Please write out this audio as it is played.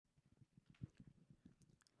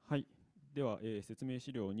では、説明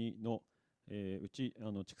資料2の、うち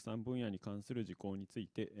畜産分野に関する事項につい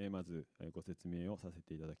て、まずご説明をさせ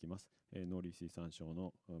ていただきます。農林水産省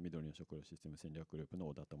の緑の食料システム戦略グループの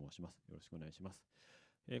小田と申します。よろしくお願いします。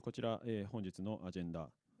こちら、本日のアジェンダ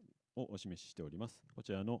をお示ししております。こ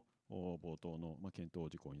ちらの冒頭の検討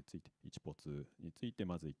事項について、1ポツについて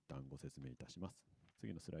まず一旦ご説明いたします。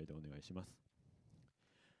次のスライドをお願いします。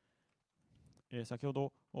先ほ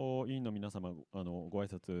ど委員の皆様ご挨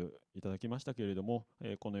拶いただきましたけれども、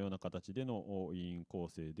このような形での委員構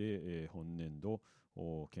成で本年度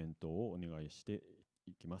検討をお願いして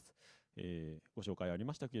いきます。ご紹介あり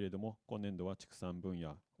ましたけれども、今年度は畜産分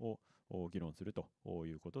野を議論すると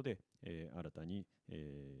いうことで、新たに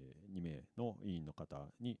2名の委員の方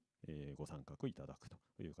にご参画いただくと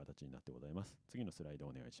いう形になってございます。次のスライド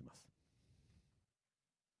をお願いします。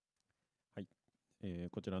はい。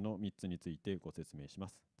こちらの3つについてご説明しま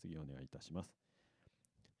す。次お願いいたします。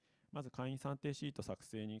まず、会員算定シート作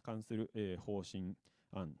成に関する方針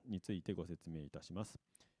案についてご説明いたします。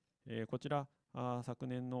こちら、昨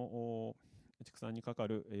年の畜産にかか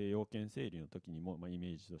る要件整理の時にもイメ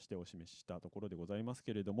ージとしてお示ししたところでございます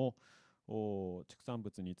けれども、畜産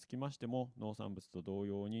物につきましても農産物と同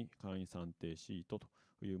様に簡易算定シートと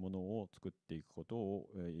いうものを作っていくことを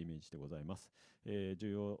イメージしてございます。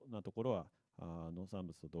重要なところは農産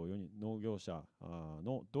物と同様に農業者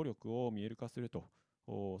の努力を見える化すると、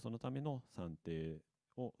そのための算定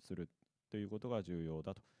をするということが重要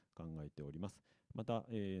だと考えております。また、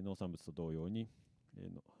農産物と同様に、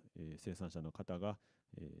生産者の方が、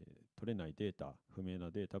取れないデータ、不明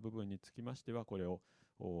なデータ部分につきましては、これを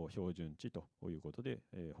標準値ということで、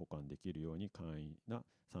保管できるように簡易な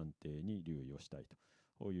算定に留意をしたい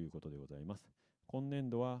ということでございます。今年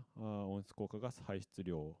度は温室効果ガス排出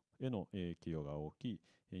量への影響が大き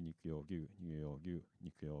い肉用牛、乳用牛、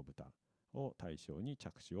肉用豚を対象に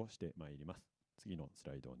着手をしてまいります。次のス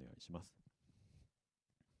ライドをお願いします。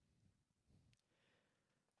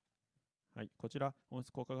はい、こちら、温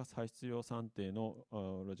室効果ガス排出量算定の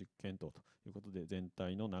ロジック検討ということで、全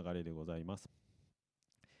体の流れでございます。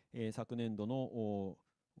昨年度の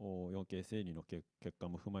要件整理の結果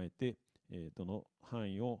も踏まえて、どの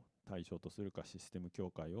範囲を対象とするかシステム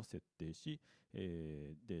境界を設定し、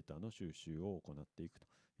データの収集を行っていくと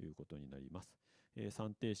いうことになります。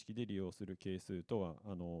算定式で利用する係数とは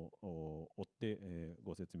追って、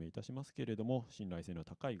ご説明いたしますけれども、信頼性の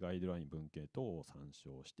高いガイドライン文系等を参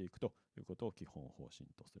照していくということを基本方針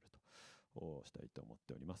とするとしたいと思っ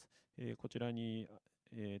ております。こちらに、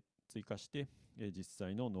追加して、実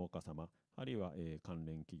際の農家様あるいは関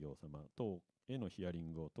連企業様等へのヒアリ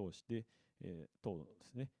ングを通して、等ので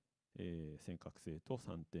すね、尖閣性と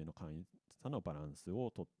算定の簡易さのバランスを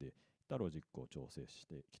とっていったロジックを調整し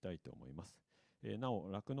ていきたいと思います。なお、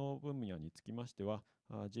酪農分野につきましては、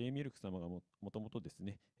J ミルク様がもともとです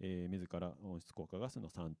ね、自ら温室効果ガスの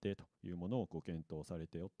算定というものをご検討され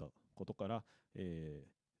ておったことから、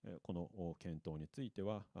この検討について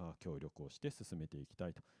は協力をして進めていきた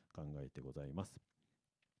いと考えてございます。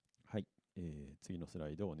はい、次のスラ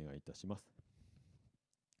イドをお願いいたします。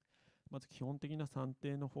まず基本的な算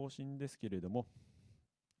定の方針ですけれども、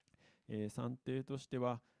算定として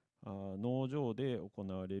は農場で行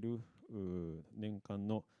われる年間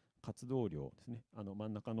の活動量ですね、真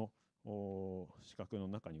ん中の四角の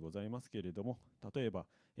中にございますけれども、例えば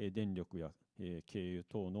電力や軽油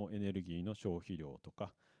等のエネルギーの消費量と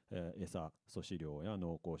か、餌、粗飼料や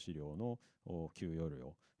農耕飼料の給与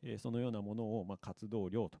量、そのようなものを活動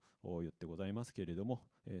量と言ってございますけれども、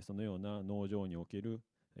そのような農場における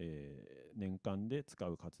年間で使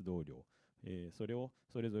う活動量、それを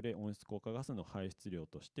それぞれ温室効果ガスの排出量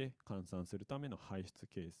として換算するための排出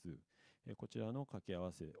係数、こちらの掛け合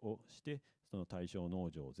わせをしてその対象農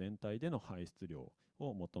場全体での排出量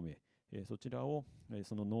を求め、そちらを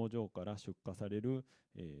その農場から出荷される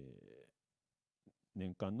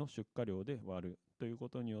年間の出荷量で割るというこ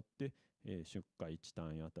とによって、出荷1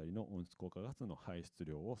単位あたりの温室効果ガスの排出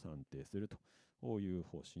量を算定するという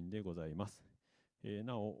方針でございます。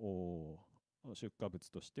なお、出荷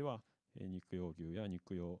物としては、肉用牛や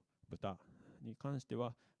肉用豚に関して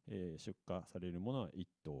は、出荷されるものは1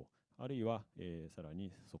頭、あるいは、さら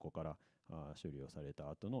にそこから処理をされ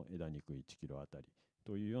た後の枝肉1キロあたり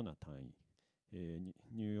というような単位、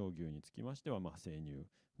乳用牛につきましては、生乳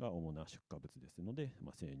が主な出荷物ですので、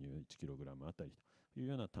生乳 1kg あたりという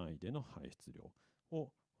ような単位での排出量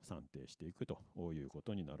を算定していくというこ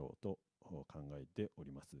とになろうと考えてお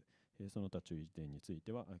ります。その他注意点につい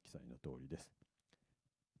ては記載の通りです。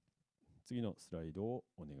次のスライドを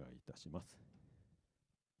お願いいたします。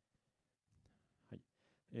はい。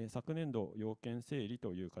昨年度要件整理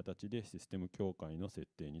という形でシステム協会の設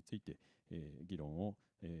定について、議論を、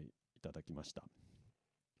いただきました。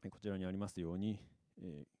こちらにありますように、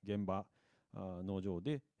現場農場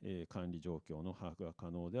で、管理状況の把握が可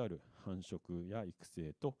能である繁殖や育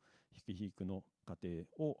成と引き肥育の過程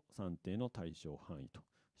を算定の対象範囲と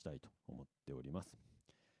したいと思っております。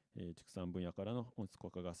畜産分野からの温室効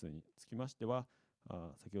果ガスにつきましては、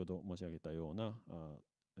先ほど申し上げたような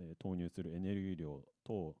投入するエネルギー量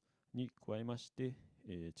等に加えまして、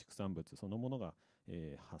畜産物そのものが、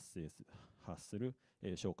発する、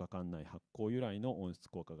消化管内発酵由来の温室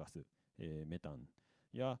効果ガス、メタン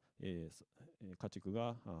や、家畜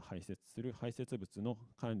が排泄する排泄物の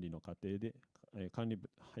管理の過程で、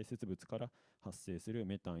排泄物から発生する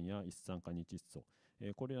メタンや一酸化二窒素、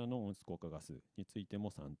これらの温室効果ガスについても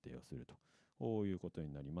算定をするということ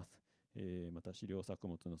になります。また飼料作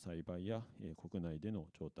物の栽培や、国内での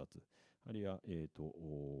調達、あるいは、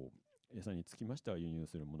餌につきましては輸入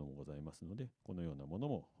するものもございますので、このようなもの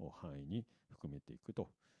も範囲に含めていくと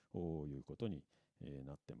いうことに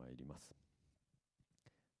なってまいります。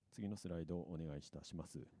次のスライドをお願いいたしま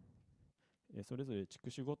す。それぞれ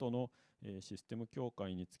畜種ごとのシステム境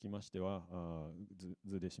界につきましては、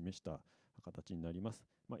図で示した形になります。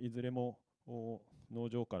いずれも農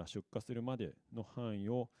場から出荷するまでの範囲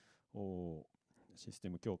をシステ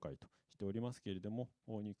ム境界としておりますけれども、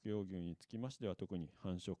肉用牛につきましては特に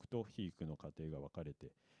繁殖と肥育の過程が分かれ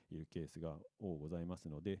ているケースがございます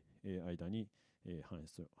ので、間に繁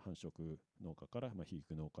殖農家から肥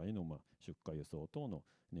育農家への出荷輸送等の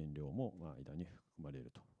燃料も間に含まれ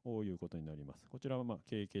るということになります。こちらは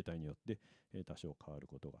経営形態によって多少変わる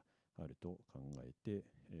ことがあると考えて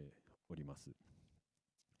おります。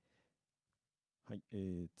はい、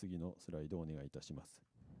次のスライドをお願いいたします。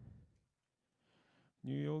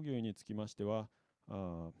乳用牛につきましては、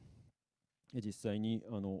実際に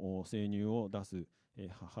生乳を出す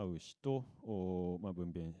母牛と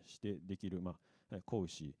分娩してできる子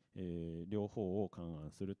牛、両方を勘案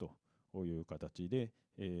するという形で、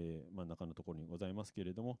真ん中のところにございますけ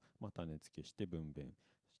れども、種付けして分娩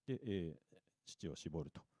して、乳を搾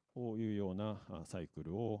るというようなサイク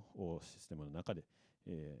ルをシステムの中で、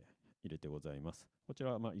入れてございます。こち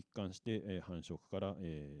らは一貫して繁殖から、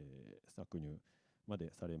搾乳ま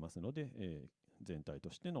でされますので、全体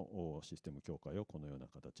としてのシステム境界をこのような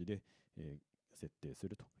形で、設定す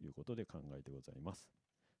るということで考えてございます。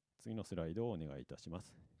次のスライドをお願いいたしま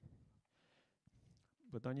す。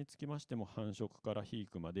豚につきましても繁殖から肥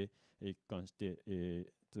育まで一貫して、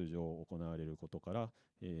通常行われることから、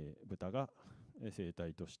豚が生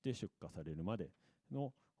体として出荷されるまで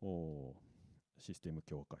のシステム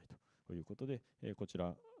境界ということで、こち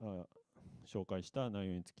ら紹介した内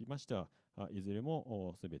容につきましてはいずれ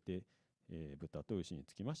もすべて豚と牛に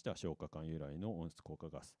つきましては消化管由来の温室効果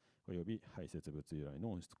ガスおよび排泄物由来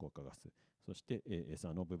の温室効果ガス、そして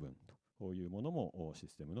餌の部分というものもシ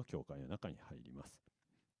ステムの境界の中に入ります。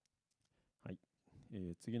はい、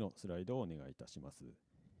次のスライドをお願いいたします。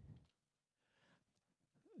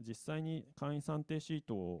実際に簡易算定シー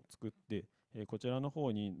トを作って、こちらの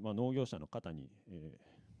方に農業者の方に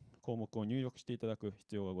項目を入力していただく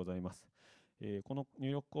必要がございます。この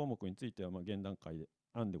入力項目については現段階で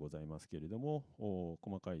案でございますけれども、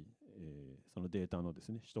細かい、そのデータので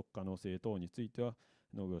すね、取得可能性等については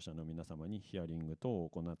農業者の皆様にヒアリング等を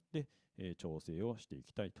行って、調整をしてい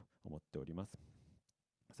きたいと思っております。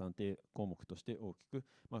算定項目として大きく、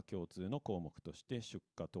共通の項目として出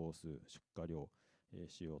荷頭数、出荷量、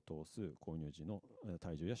使用頭数、購入時の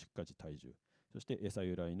体重や出荷時体重、そして餌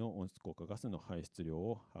由来の温室効果ガスの排出量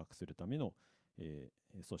を把握するための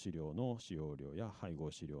粗飼料の使用量や配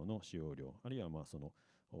合飼料の使用量、あるいはその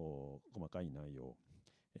細かい内容、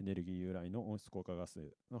エネルギー由来の温室効果ガス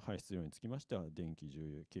の排出量につきましては電気、重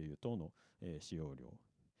油、軽油等の使用量、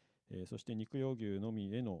そして肉用牛の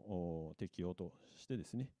みへの適用としてで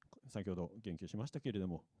すね、先ほど言及しましたけれど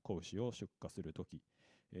も、子牛を出荷するとき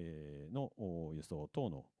の輸送等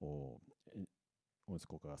の温室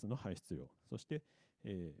効果ガスの排出量、そして、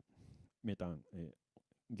メタン、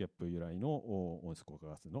ゲップ由来の温室効果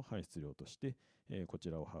ガスの排出量として、こち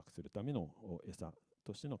らを把握するための餌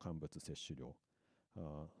としての乾物摂取量、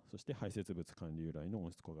そして排泄物管理由来の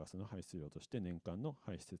温室効果ガスの排出量として年間の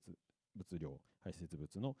排泄物量、排泄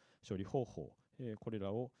物の処理方法、これ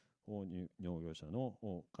らを農業者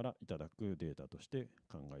のからいただくデータとして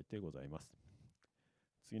考えてございます。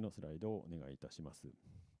次のスライドをお願いいたします。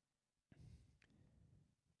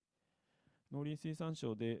農林水産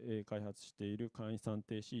省で開発している簡易算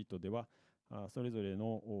定シートでは、それぞれ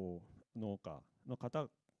の農家の方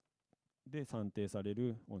で算定され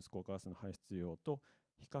る温室効果ガスの排出量と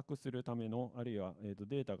比較するための、あるいはデ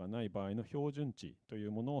ータがない場合の標準値とい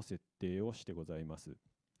うものを設定をしてございます。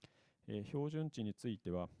標準値につい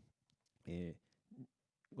ては、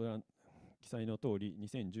ご覧記載のとおり、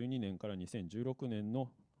2012年から2016年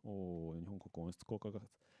の日本国温室効果ガス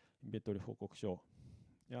インベントリ報告書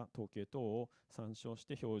や統計等を参照し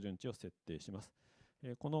て標準値を設定します。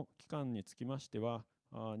この期間につきましては、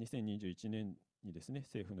2021年にですね、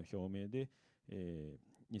政府の表明で、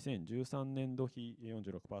2013年度比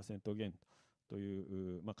 46% 減と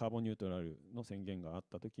いう、カーボンニュートラルの宣言があっ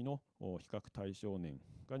た時の比較対象年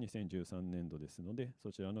が2013年度ですので、そ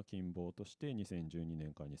ちらの近傍として2012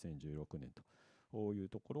年から2016年という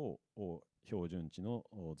ところを標準値の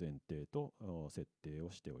前提と設定を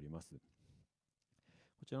しております。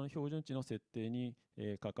こちらの標準値の設定に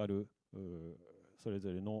かかるそれ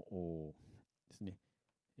ぞれのですね、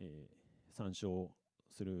参照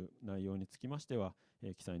する内容につきましては、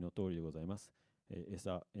記載のとおりでございます。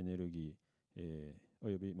餌、エネルギー、お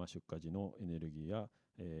よび出荷時のエネルギーや、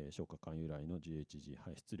消化管由来の GHG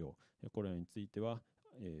排出量、これらについては、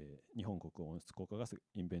日本国温室効果ガス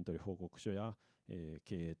インベントリ報告書や、経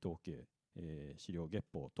営統計、資料月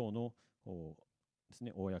報等のです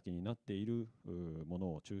ね、公になっているも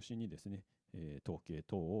のを中心にですね、統計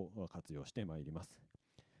等を活用してまいります。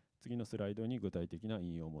次のスライドに具体的な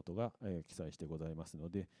引用元が、記載してございますの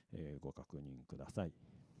で、ご確認ください。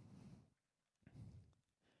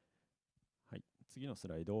はい、次のス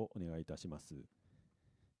ライドをお願いいたします。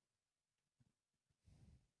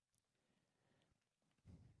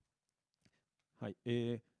はい、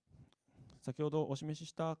先ほどお示し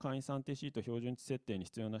した簡易算定シート標準値設定に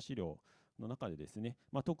必要な資料の中でですね、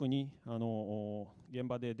特に現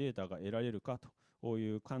場でデータが得られるかと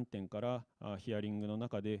いう観点からヒアリングの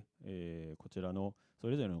中で、こちらのそ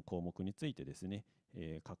れぞれの項目についてですね、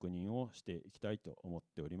確認をしていきたいと思っ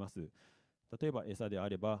ております。例えば餌であ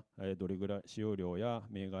れば、どれぐらい使用量や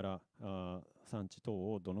銘柄、産地等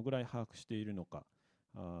をどのぐらい把握しているのか、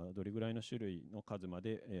どれぐらいの種類の数ま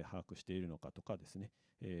で把握しているのかとかですね、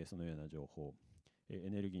そのような情報、エ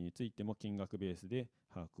ネルギーについても金額ベースで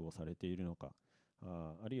把握をされているのか、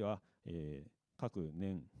あるいは、各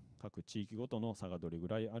年、各地域ごとの差がどれぐ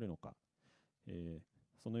らいあるのか、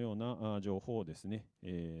そのような情報をですね、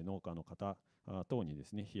農家の方等にで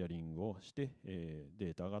すね、ヒアリングをして、デ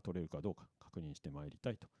ータが取れるかどうか確認してまいり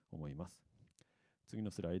たいと思います。次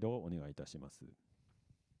のスライドをお願いいたします。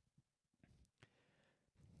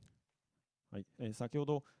はい、先ほ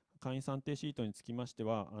ど簡易算定シートにつきまして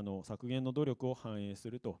は、削減の努力を反映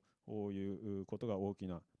するということが大き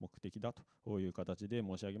な目的だという形で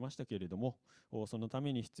申し上げましたけれども、そのた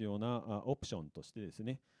めに必要なオプションとしてです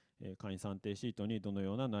ね、簡易算定シートにどの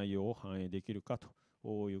ような内容を反映できるか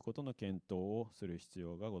ということの検討をする必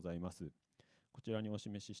要がございます。こちらにお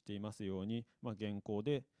示ししていますように、現行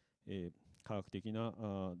で、科学的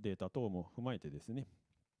なデータ等も踏まえてですね、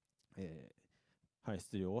排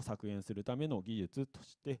出量を削減するための技術と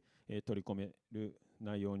して、取り込める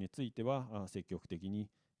内容については積極的に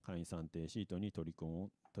簡易算定シートに取り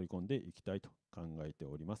込んでいきたいと考えて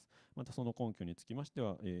おります。またその根拠につきまして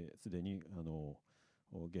は、すでに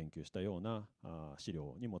言及したような資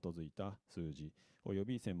料に基づいた数字およ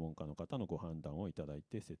び専門家の方のご判断をいただい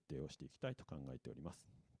て設定をしていきたいと考えております。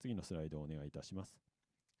次のスライドをお願いいたします。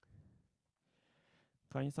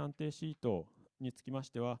簡易算定シートにつきまし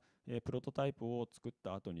ては、プロトタイプを作っ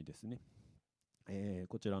た後にですね、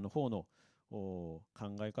こちらの方の考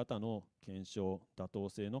え方の検証、妥当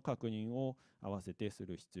性の確認を合わせてす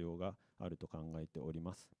る必要があると考えており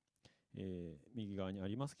ます。右側にあ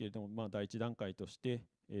りますけれども、第一段階として、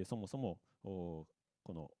そもそもこ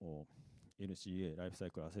のLCA、ライフサ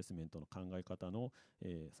イクルアセスメントの考え方の、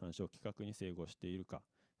参照規格に整合しているか、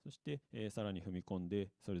そして、さらに踏み込んで、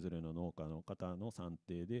それぞれの農家の方の算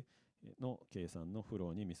定での計算のフロ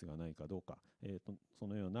ーにミスがないかどうか、そ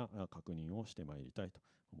のような確認をしてまいりたいと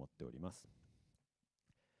思っております。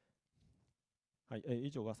はい、以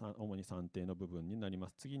上が主に算定の部分になりま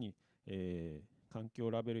す。次に、環境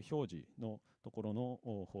ラベル表示のところの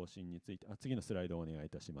方針について、次のスライドをお願いい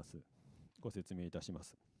たします。ご説明いたしま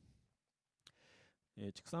す。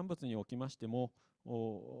畜産物におきましても、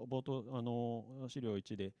冒頭資料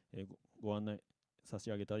1でご案内差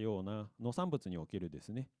し上げたような農産物におけるで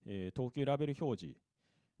すね、等級ラベル表示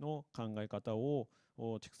の考え方を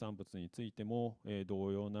畜産物についても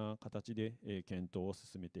同様な形で検討を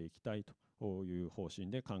進めていきたいという方針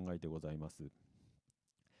で考えてございます。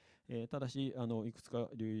ただしいくつか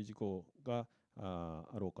留意事項があ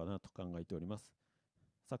ろうかなと考えております。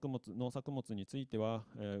農作物については、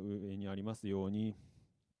上にありますように、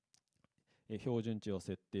標準値を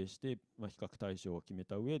設定して、比較対象を決め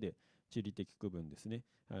た上で、地理的区分ですね、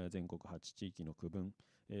全国8地域の区分、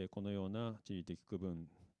このような地理的区分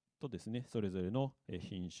とですね、それぞれの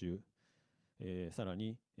品種、さら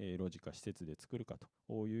にロジカ施設で作るか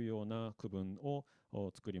というような区分を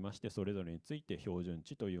作りまして、それぞれについて標準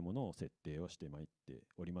値というものを設定をしてまいって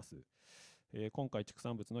おります。今回畜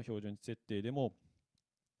産物の標準値設定でも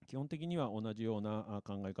基本的には同じような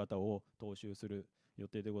考え方を踏襲する予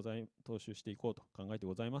定で踏襲していこうと考えて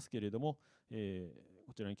ございますけれども、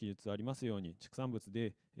こちらに記述ありますように、畜産物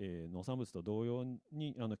で、農産物と同様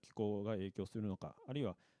に気候が影響するのか、あるい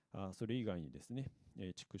はそれ以外にですね、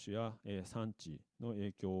畜種や産地の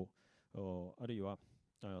影響、あるいは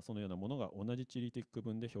そのようなものが同じ地理的区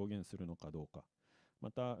分で表現するのかどうか、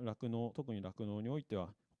また酪農、特に酪農において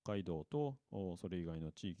は北海道とそれ以外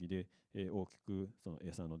の地域で大きくその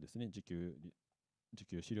餌のですね、自給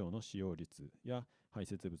飼料の使用率や排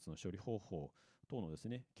泄物の処理方法等のです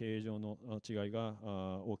ね、経営上の違いが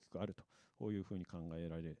大きくあるというふうに考え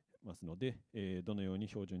られますので、どのように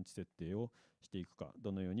標準値設定をしていくか、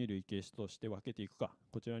どのように類型種として分けていくか、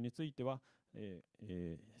こちらについては、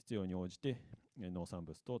必要に応じて農産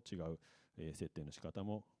物と違う設定の仕方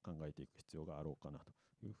も考えていく必要があろうかなと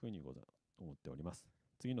いうふうに思っております。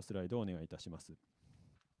次のスライドをお願いいたします。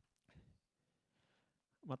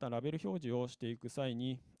また、ラベル表示をしていく際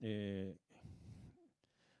に、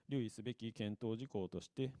留意すべき検討事項とし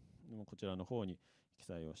て、こちらの方に記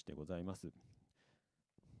載をしてございます。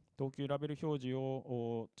等級ラベル表示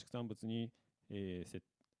を畜産物に、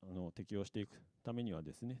適用していくためには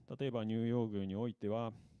ですね、例えば乳用牛において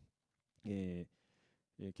は、検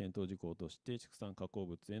討事項として畜産加工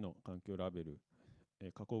物への環境ラベル、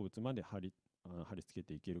加工物まで貼り付け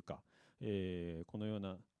ていけるか、このよう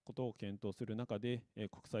なことを検討する中で、国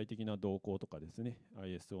際的な動向とかですね、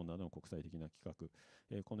ISO などの国際的な規格、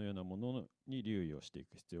このようなものに留意をしてい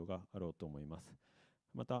く必要があろうと思います。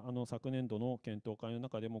また昨年度の検討会の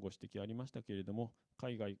中でもご指摘ありましたけれども、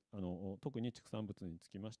海外特に畜産物につ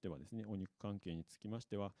きましてはですね、お肉関係につきまし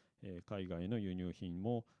ては、海外の輸入品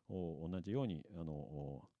も同じように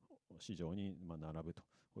市場に並ぶ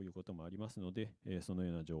ということもありますので、その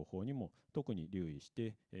ような情報にも特に留意し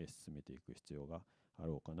て進めていく必要があ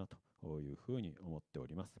ろうかなというふうに思ってお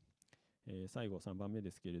ります。最後3番目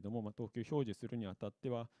ですけれども、等級表示するにあたって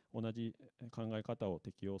は、同じ考え方を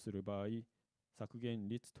適用する場合、削減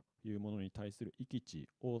率というものに対する域値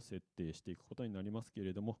を設定していくことになりますけ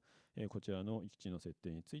れども、こちらの域値の設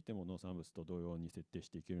定についても農産物と同様に設定し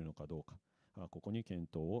ていけるのかどうか、ここに検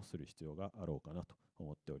討をする必要があろうかなと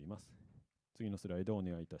思っております。次のスライドをお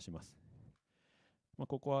願いいたします。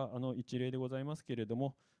ここは一例でございますけれど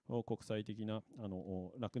も、国際的な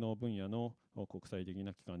酪農分野の国際的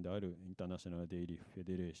な機関であるインターナショナルデイリーフェ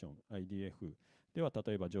デレーション IDF では、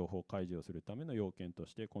例えば情報開示をするための要件と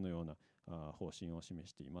してこのような方針を示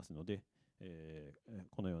していますので、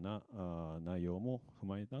このような内容も踏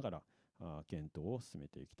まえながら検討を進め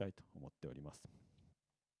ていきたいと思っております。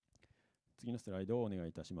次のスライドをお願い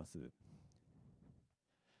いたします。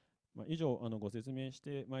以上ご説明し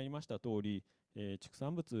てまいりました通り、畜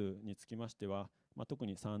産物につきましては、特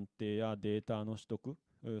に算定やデータの取得、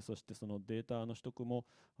そしてそのデータの取得も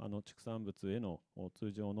畜産物への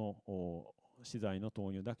通常の資材の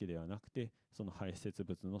投入だけではなくて、その排泄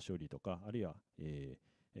物の処理とか、あるいはゲ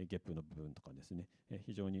ップの部分とかですね、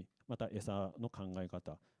非常にまた餌の考え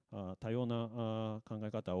方、多様な考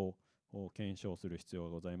え方を検証する必要が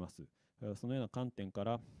ございます。そのような観点か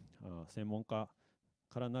ら専門家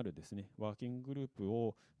からなるですね、ワーキンググループ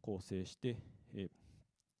を構成して、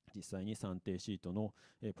実際に算定シートの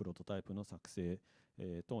プロトタイプの作成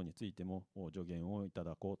等についても助言をいた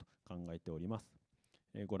だこうと考えております。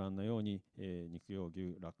ご覧のように肉用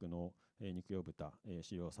牛、酪農、肉用豚、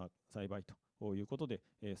飼料栽培ということで、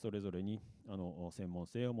それぞれに専門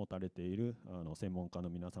性を持たれている専門家の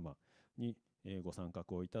皆様にご参画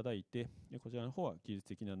をいただいて、こちらの方は技術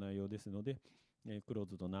的な内容ですので、クロー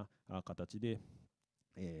ズドな形で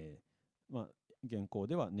現行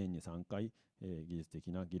では年に3回、技術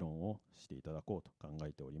的な議論をしていただこうと考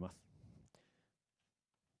えております。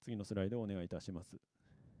次のスライドをお願いいたします。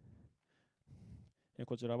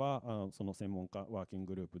こちらはその専門家ワーキン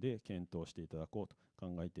ググループで検討していただこうと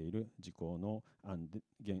考えている事項の案で、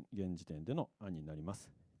現時点での案になりま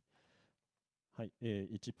す。はい、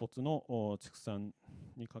一没の畜産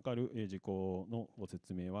にかかる事項のご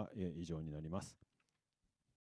説明は以上になります。